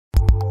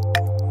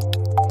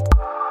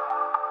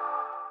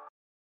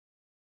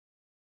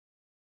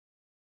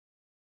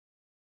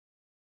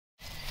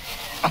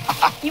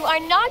You are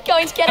not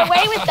going to get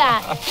away with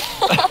that.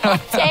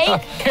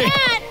 Take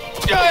that.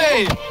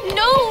 Hey!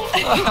 No.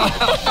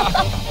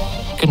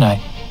 Good night.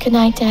 Good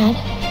night, Dad.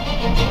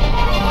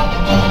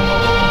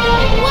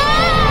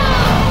 Whoa!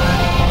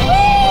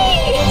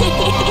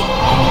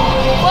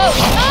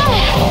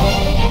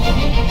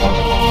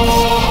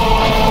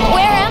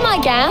 Where am I,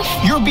 Gaff?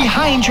 You're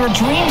behind your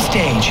dream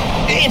stage.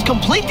 It's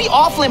completely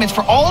off limits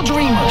for all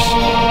dreamers.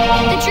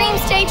 The dream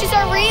stages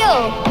are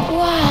real.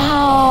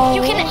 Wow.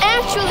 You can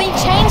actually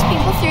change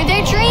people through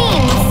their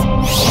dreams.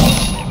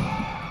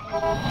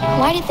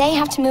 Why did they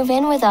have to move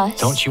in with us?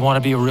 Don't you want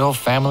to be a real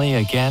family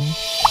again?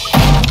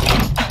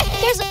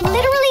 There's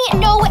literally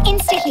no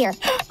Insta here.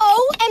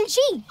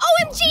 OMG!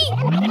 OMG!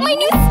 My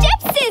new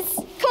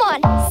stepsis! Come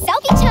on,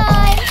 selfie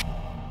time!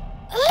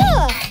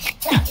 Ugh.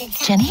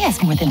 Jenny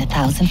has more than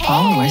 1,000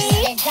 followers.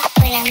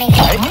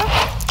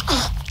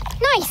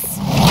 Nice!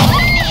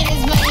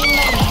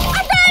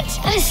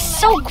 That is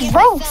so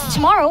gross.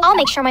 Tomorrow, I'll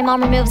make sure my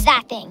mom removes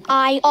that thing.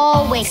 I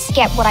always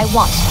get what I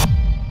want.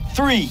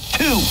 3,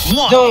 2,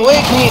 1. Don't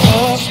wake me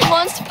up. She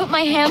wants to put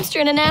my hamster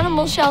in an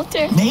animal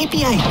shelter.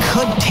 Maybe I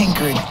could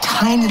tinker a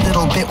tiny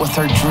little bit with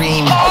her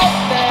dream.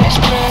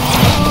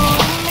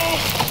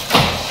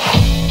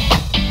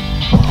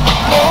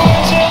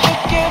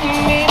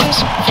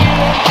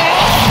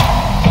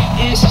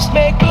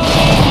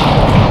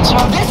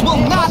 This will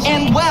not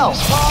end well.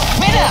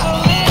 Minna!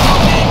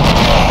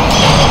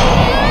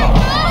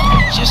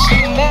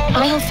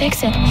 I'll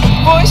fix it.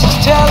 Voices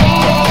telling me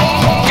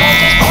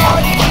this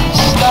party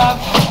stop.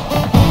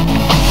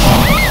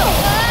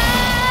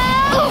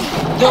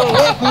 Don't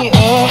wake me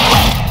up.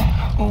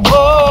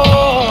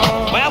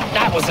 Whoa. Well,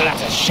 that was a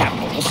lot of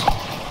shambles.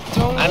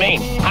 I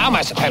mean, how am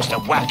I supposed to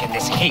work in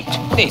this heat?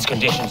 These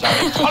conditions are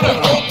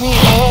intolerable. Wake me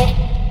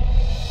up.